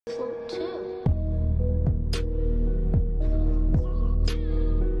What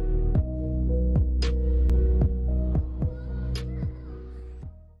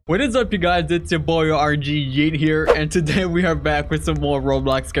is up, you guys? It's your boy RG Yeet here, and today we are back with some more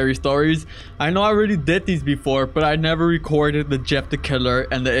Roblox scary stories. I know I already did these before, but I never recorded the Jeff the Killer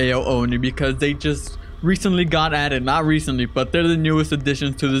and the AO Oni because they just recently got added. Not recently, but they're the newest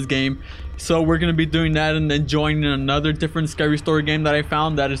additions to this game. So we're gonna be doing that and then joining another different scary story game that I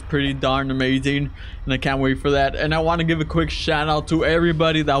found that is pretty darn amazing, and I can't wait for that. And I want to give a quick shout out to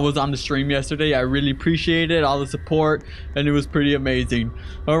everybody that was on the stream yesterday. I really appreciate it, all the support, and it was pretty amazing.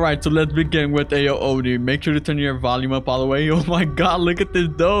 Alright, so let's begin with AO Oni. Make sure to turn your volume up all the way. Oh my god, look at this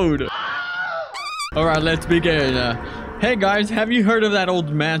dude. Alright, let's begin. Hey guys, have you heard of that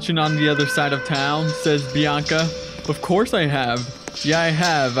old mansion on the other side of town? Says Bianca. Of course I have. Yeah, I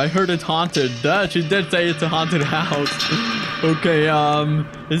have. I heard it's haunted. Duh, she did say it's a haunted house. Okay,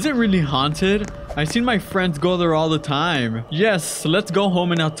 is it really haunted? I seen my friends go there all the time. Yes, let's go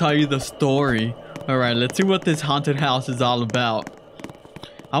home and I'll tell you the story. Alright, let's see what this haunted house is all about.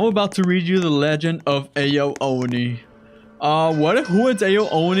 I'm about to read you the legend of AO Oni. Who is AO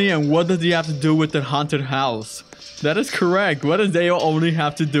Oni and what does he have to do with the haunted house? That is correct. What does AO Oni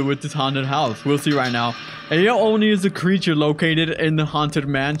have to do with this haunted house? We'll see right now. AO Oni is a creature located in the haunted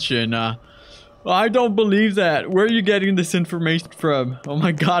mansion. I don't believe that. Where are you getting this information from? Oh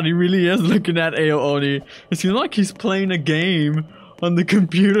my god, he really is looking at AO Oni. It seems like he's playing a game on the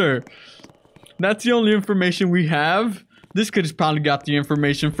computer. That's the only information we have. This kid has probably got the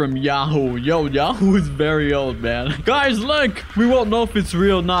information from Yahoo. Yo, Yahoo is very old, man. Guys, look! We won't know if it's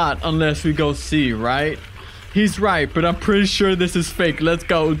real or not unless we go see, right? He's right, but I'm pretty sure this is fake. Let's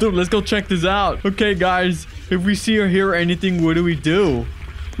go. Dude, let's go check this out. Okay, guys. If we see or hear anything, what do?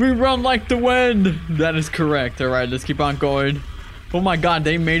 We run like the wind. That is correct. All right, let's keep on going. Oh my god,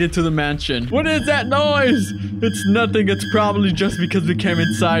 they made it to the mansion. What is that noise? It's nothing. It's probably just because we came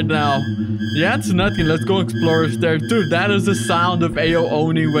inside now. Yeah, it's nothing. Let's go explore upstairs. Dude, that is the sound of AO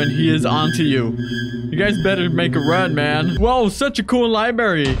Oni when he is onto you. You guys better make a run, man. Whoa, such a cool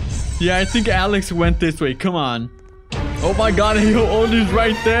library. Yeah, I think Alex went this way. Come on. Oh my god, AO Oni's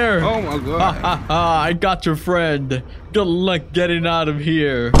right there. Oh my god. Ha ha ha, I got your friend. Good luck getting out of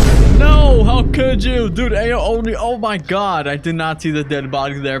here. No, how could you? Dude, AO Oni, oh my god. I did not see the dead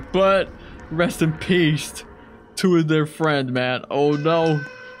body there, but rest in peace to their friend, man. Oh no.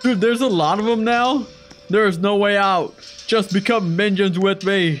 Dude, there's a lot of them now. There is no way out. Just become minions with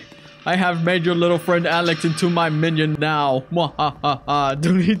me. I have made your little friend Alex into my minion now. Mwahaha.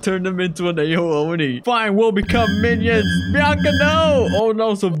 Dude, he turned him into an AO Oni. Fine, we'll become minions. Bianca, no! Oh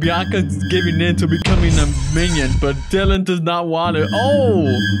no, so Bianca's giving in to becoming a minion, but Dylan does not want it.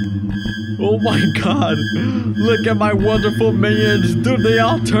 Oh my god. Look at my wonderful minions. Dude, they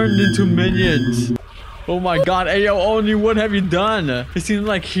all turned into minions. Oh my god, AO Oni, what have you done? It seems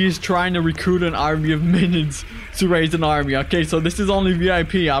like he's trying to recruit an army of minions to raise an army. Okay, so this is only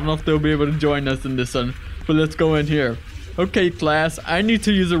VIP. I don't know if they'll be able to join us in this one, but let's go in here. Okay, class, I need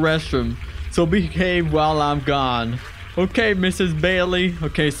to use a restroom, so behave while I'm gone. Okay, Mrs. Bailey.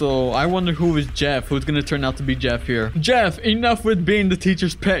 Okay, so I wonder who is Jeff. Who's gonna turn out to be Jeff here? Jeff, enough with being the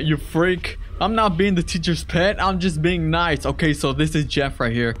teacher's pet, you freak. I'm not being the teacher's pet. I'm just being nice. Okay, so this is Jeff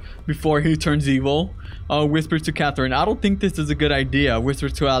right here before he turns evil. Whispers to Catherine. I don't think this is a good idea.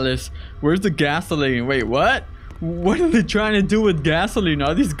 Whispers to Alice. Where's the gasoline? Wait, what? What are they trying to do with gasoline?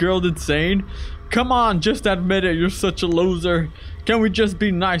 Are these girls insane? Come on, just admit it. You're such a loser. Can we just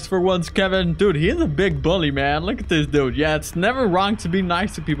be nice for once, Kevin? Dude, he is a big bully, man. Look at this dude. Yeah, it's never wrong to be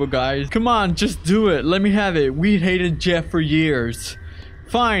nice to people, guys. Come on, just do it. Let me have it. We hated Jeff for years.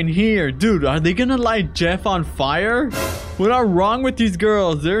 Fine, here. Dude, are they gonna light Jeff on fire? What are wrong with these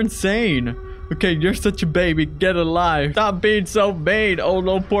girls? They're insane. Okay, you're such a baby. Get alive. Stop being so mean. Oh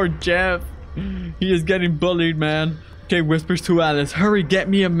no, poor Jeff. He is getting bullied, man. Okay, whispers to Alice. Hurry, get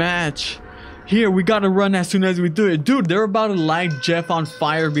me a match. Here, we gotta run as soon as we do it. Dude, they're about to light Jeff on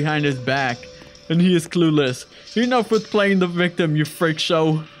fire behind his back. And he is clueless. Enough with playing the victim, you freak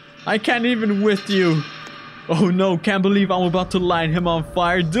show. I can't even with you. Oh no, can't believe I'm about to light him on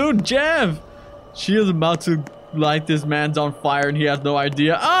fire. Dude, Jeff! She is about to light this man's on fire and he has no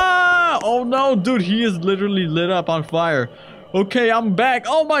idea. Ah! Oh no, dude, he is literally lit up on fire. Okay, I'm back.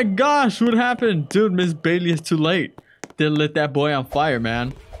 Oh my gosh, what happened? Dude, Miss Bailey is too late. They lit that boy on fire,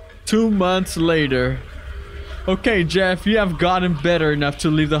 man. 2 months later. Okay, Jeff, you have gotten better enough to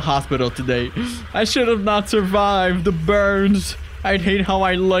leave the hospital today. I should have not survived the burns. I'd hate how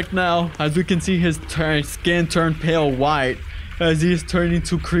I look now. As we can see, his skin turned pale white as he is turning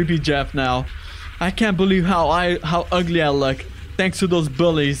to creepy Jeff now. I can't believe how ugly I look. Thanks to those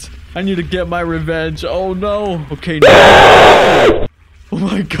bullies. I need to get my revenge. Oh no. Okay, no. Oh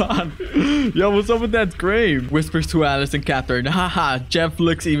my god. Yo, what's up with that grave? Whispers to Alice and Catherine. Haha, Jeff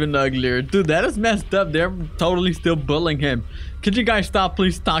looks even uglier. Dude, that is messed up. They're totally still bullying him. Could you guys stop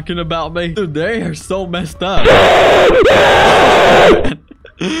please talking about me? Dude, they are so messed up.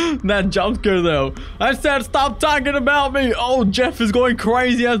 That jump scare though. I said stop talking about me. Oh, Jeff is going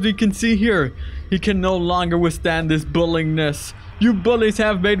crazy as we can see here. He can no longer withstand this bullyingness. You bullies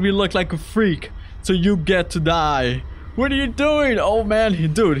have made me look like a freak, so you get to die. What are you doing? Oh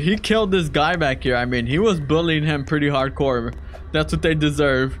man, dude, he killed this guy back here. I mean, he was bullying him pretty hardcore. That's what they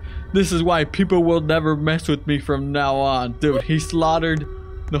deserve. This is why people will never mess with me from now on. Dude, he slaughtered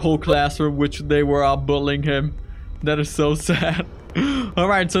the whole classroom, which they were all bullying him. That is so sad.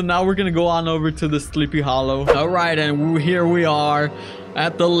 Alright, so now we're gonna go on over to the Sleepy Hollow. Alright, and here we are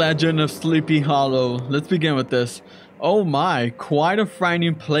at the Legend of Sleepy Hollow. Let's begin with this. Oh my, quite a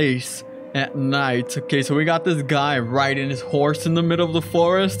frightening place at night. Okay, so we got this guy riding his horse in the middle of the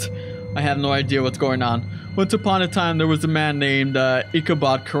forest. I have no idea what's going on. Once upon a time, there was a man named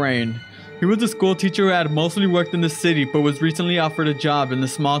Ichabod Crane. He was a school teacher who had mostly worked in the city, but was recently offered a job in the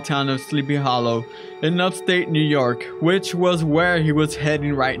small town of Sleepy Hollow in upstate New York, which was where he was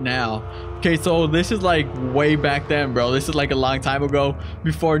heading right now. Okay, so this is like way back then, bro. This is like a long time ago,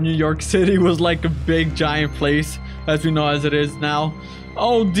 before New York City was like a big giant place as we know as it is now.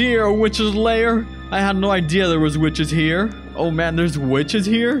 Oh dear, a witch's lair? I had no idea there was witches here. Oh man, there's witches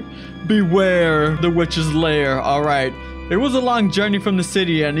here? Beware the witch's lair. Alright. It was a long journey from the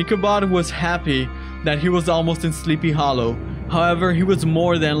city, and Ichabod was happy that he was almost in Sleepy Hollow. However, he was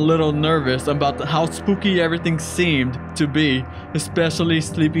more than a little nervous about how spooky everything seemed to be, especially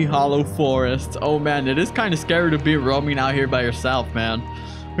Sleepy Hollow Forest. Oh man, it is kind of scary to be roaming out here by yourself, man.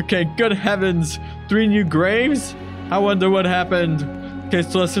 Okay, good heavens. 3 new graves? I wonder what happened. Okay,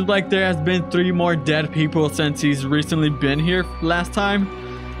 so it seems like there has been 3 more dead people since he's recently been here last time.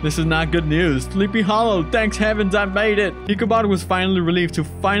 This is not good news. Sleepy Hollow, thanks heavens I made it. Ichabod was finally relieved to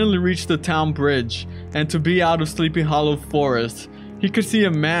finally reach the town bridge and to be out of Sleepy Hollow Forest. He could see a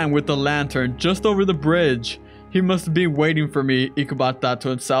man with a lantern just over the bridge. He must be waiting for me, Ichabod thought to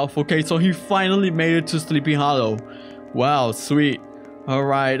himself. Okay, so he finally made it to Sleepy Hollow. Wow, sweet.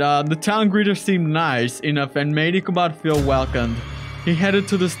 Alright, the town greeter seemed nice enough and made Ichabod feel welcomed. He headed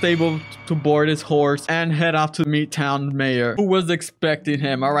to the stable to board his horse and head off to meet town mayor, who was expecting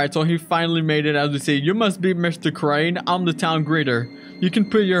him. Alright, so he finally made it. As we see, you must be Mr. Crane. I'm the town greeter. You can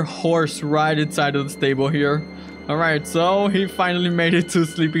put your horse right inside of the stable here. Alright, so he finally made it to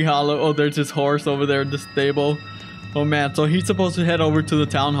Sleepy Hollow. Oh, there's his horse over there in the stable. Oh man, so he's supposed to head over to the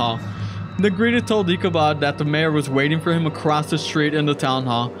town hall. The greeter told Ichabod that the mayor was waiting for him across the street in the town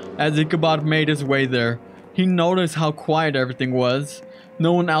hall. As Ichabod made his way there, he noticed how quiet everything was.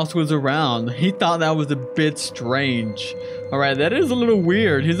 No one else was around. He thought that was a bit strange. Alright, that is a little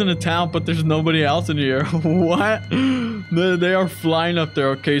weird. He's in a town, but there's nobody else in here. What? They are flying up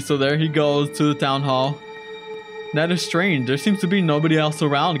there. Okay, so there he goes to the town hall. That is strange. There seems to be nobody else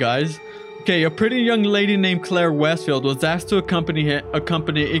around, guys. Okay, a pretty young lady named Claire Westfield was asked to accompany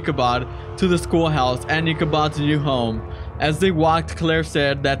Ichabod to the schoolhouse and Ichabod's new home. As they walked, Claire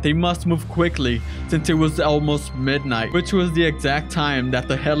said that they must move quickly since it was almost midnight, which was the exact time that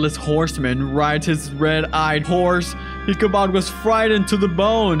the headless horseman rides his red-eyed horse. Ichabod was frightened to the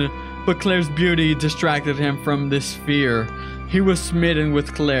bone, but Claire's beauty distracted him from this fear. He was smitten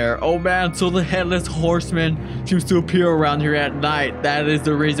with Claire. Oh man, so the headless horseman seems to appear around here at night. That is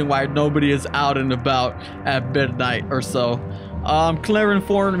the reason why nobody is out and about at midnight or so. Claire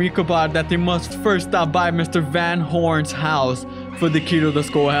informed Ichabod that they must first stop by Mr. Van Horn's house for the key to the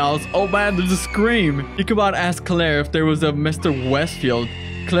schoolhouse. Oh man, there's a scream. Ichabod asked Claire if there was a Mr. Westfield.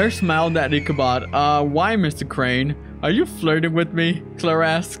 Claire smiled at Ichabod. Why, Mr. Crane? Are you flirting with me? Claire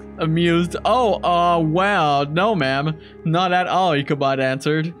asked, amused. Oh, well, no, ma'am. Not at all, Ichabod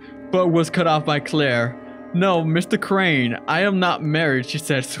answered, but was cut off by Claire. No, Mr. Crane, I am not married, she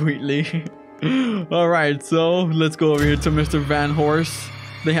said sweetly. Alright, so let's go over here to Mr. Van Horse.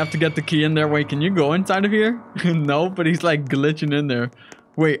 They have to get the key in there. Wait, can you go inside of here? No, but he's like glitching in there.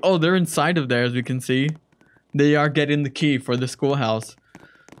 Wait, oh, they're inside of there as we can see. They are getting the key for the schoolhouse.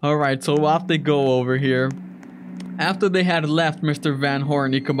 Alright, so off they go over here. After they had left Mr. Van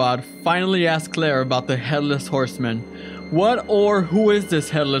Horn, Ichabod finally asked Claire about the Headless Horseman. What or who is this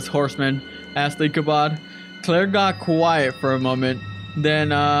Headless Horseman? Asked Ichabod. Claire got quiet for a moment. Then,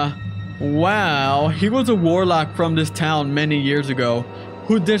 wow, he was a warlock from this town many years ago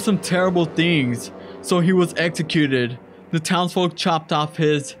who did some terrible things, so he was executed. The townsfolk chopped off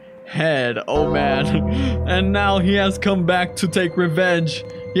his head. Oh man. And now he has come back to take revenge.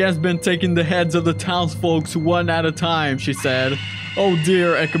 He has been taking the heads of the townsfolk one at a time, she said. Oh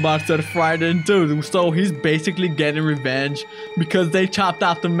dear, Ichabod said, frightened. Dude, so he's basically getting revenge because they chopped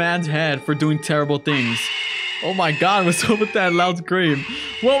off the man's head for doing terrible things. Oh my god, what's up with that loud scream?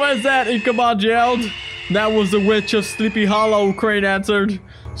 What was that? Ichabod yelled. That was the witch of Sleepy Hollow, Crane answered.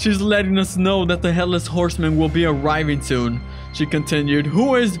 She's letting us know that the Headless Horseman will be arriving soon. She continued,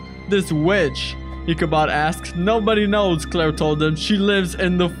 who is this witch? Ichabod asked. Nobody knows, Claire told him. She lives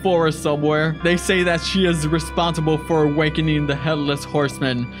in the forest somewhere. They say that she is responsible for awakening the Headless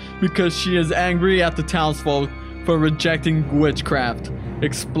Horseman because she is angry at the townsfolk for rejecting witchcraft,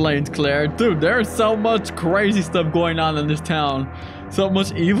 explained Claire. Dude, there's so much crazy stuff going on in this town. So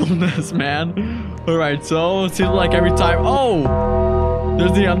much evilness, man. Alright, so it seems like every time... Oh!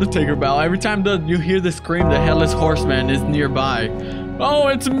 There's the Undertaker bell. Every time you hear the scream, the Headless Horseman is nearby. Oh,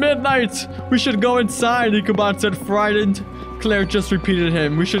 it's midnight! We should go inside, Ichabod said, frightened. Claire just repeated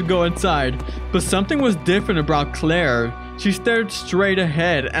him. We should go inside. But something was different about Claire. She stared straight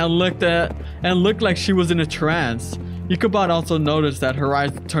ahead and looked like she was in a trance. Ichabod also noticed that her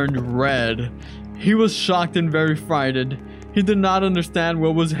eyes turned red. He was shocked and very frightened. He did not understand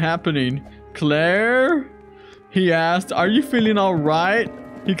what was happening. Claire? He asked, are you feeling alright?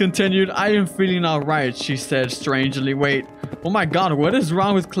 He continued, I am feeling alright, she said strangely. Wait, oh my god, what is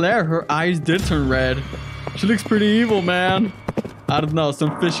wrong with Claire? Her eyes did turn red. She looks pretty evil, man. I don't know,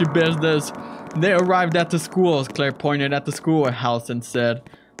 some fishy business. They arrived at the school. Claire pointed at the schoolhouse and said,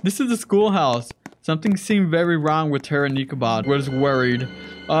 this is the schoolhouse. Something seemed very wrong with her, and Ichabod was worried.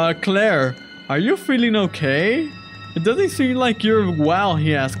 Claire, are you feeling okay? It doesn't seem like you're well,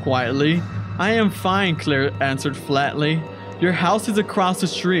 he asked quietly. I am fine, Claire answered flatly. Your house is across the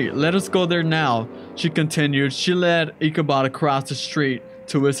street. Let us go there now, she continued. She led Ichabod across the street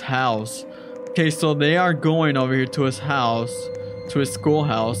to his house. Okay, so they are going over here to his house, to his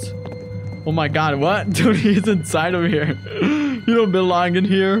schoolhouse. Oh my god, what? Dude, he's inside over here. You don't belong in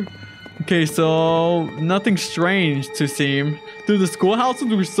here. Okay, so nothing strange to seem. Dude, the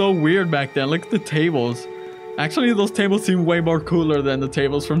schoolhouses were so weird back then. Look at the tables. Actually, those tables seem way more cooler than the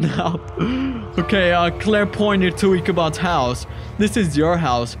tables from now. Okay, Claire pointed to Ichabod's house. This is your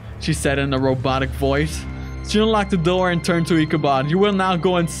house, she said in a robotic voice. She unlocked the door and turned to Ichabod. You will now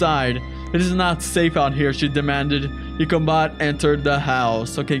go inside. It is not safe out here, she demanded. Ichabod entered the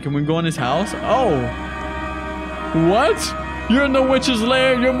house. Okay, can we go in his house? Oh. What? You're in the witch's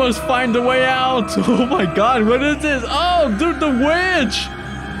lair. You must find the way out. Oh my god, what is this? Oh, dude, the witch.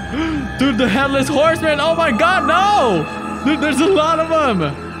 Dude, the Headless Horseman. Oh my god, no. Dude, there's a lot of them.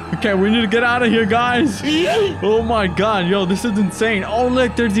 Okay, we need to get out of here, guys. Oh my god, yo, this is insane. Oh,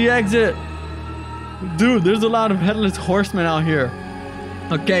 look, there's the exit. Dude, there's a lot of Headless Horsemen out here.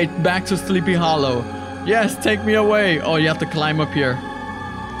 Okay, back to Sleepy Hollow. Yes, take me away. Oh, you have to climb up here.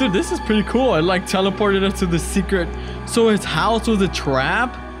 Dude, this is pretty cool. It like teleported us to the secret. So his house was a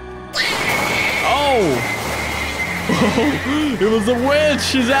trap? Oh! Oh, it was a witch.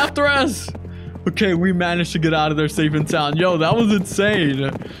 She's after us. Okay, we managed to get out of there safe and sound. Yo, that was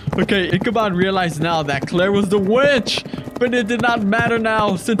insane. Okay, Ichabod realized now that Claire was the witch. But it did not matter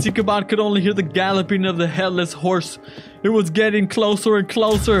now, since Ichabod could only hear the galloping of the Headless Horse. It was getting closer and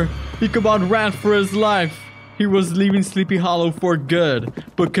closer. Ichabod ran for his life. He was leaving Sleepy Hollow for good.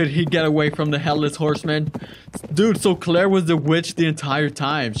 But could he get away from the Headless Horseman? Dude, so Claire was the witch the entire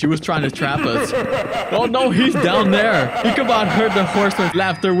time. She was trying to trap us. Oh no, he's down there. Ichabod heard the horseman's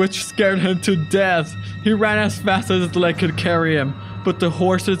laughter, which scared him to death. He ran as fast as his leg could carry him. But the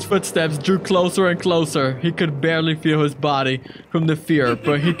horse's footsteps drew closer and closer. He could barely feel his body from the fear,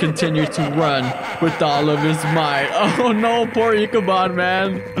 but he continued to run with all of his might. Oh no, poor Ichabod,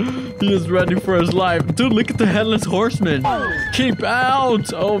 man. He is running for his life. Dude, look at the Headless Horseman. Keep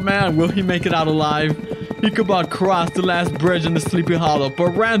out. Oh man, will he make it out alive? Ichabod crossed the last bridge in the Sleepy Hollow,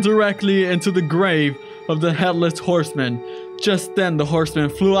 but ran directly into the grave of the Headless Horseman. Just then, the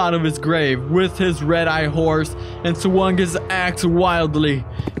horseman flew out of his grave with his red-eye horse and swung his axe wildly.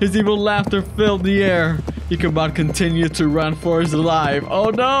 His evil laughter filled the air. Ichabod continued to run for his life.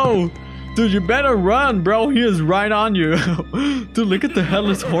 Oh no! Dude, you better run, bro. He is right on you. Dude, look at the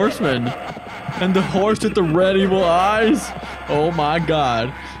Headless Horseman. And the horse with the red evil eyes. Oh my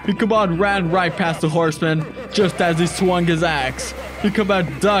god. Ichabod ran right past the horseman just as he swung his axe.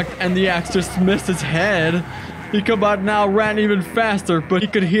 Ichabod ducked and the axe just missed his head. Ichabod now ran even faster, but he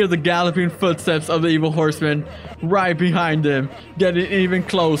could hear the galloping footsteps of the evil horseman right behind him, getting even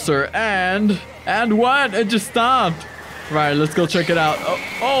closer. And what? It just stopped. Right, let's go check it out.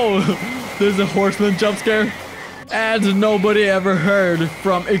 Oh, there's a horseman jump scare. And nobody ever heard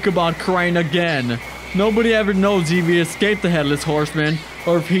from Ichabod Crane again. Nobody ever knows if he escaped the Headless Horseman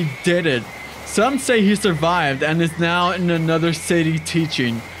or if he did it. Some say he survived and is now in another city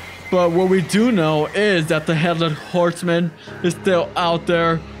teaching. But what we do know is that the Headless Horseman is still out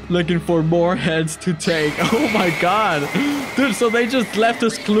there looking for more heads to take. Oh my god. Dude, so they just left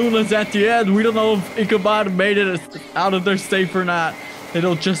us clueless at the end. We don't know if Ichabod made it out of there safe or not.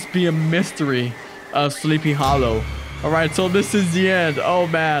 It'll just be a mystery of Sleepy Hollow. Alright, so this is the end. Oh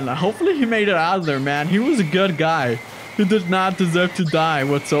man, hopefully he made it out of there, man. He was a good guy. He did not deserve to die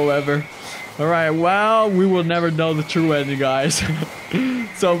whatsoever. Alright, well, we will never know the true ending, guys.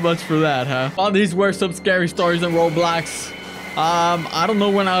 So much for that, huh? Well, these were some scary stories in Roblox. I don't know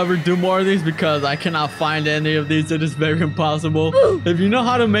when I'll ever do more of these because I cannot find any of these. It is very impossible. If you know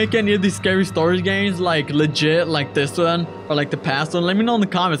how to make any of these scary stories games, like legit, like this one, or like the past one, let me know in the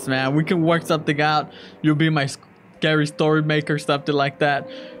comments, man. We can work something out. You'll be my scary story maker, something like that.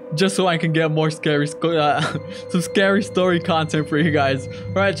 Just so I can get more scary, some scary story content for you guys.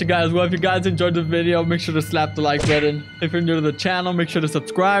 Alright, you guys, well, if you guys enjoyed the video, make sure to slap the like button. If you're new to the channel, make sure to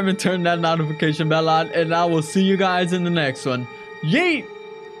subscribe and turn that notification bell on. And I will see you guys in the next one. Yeet!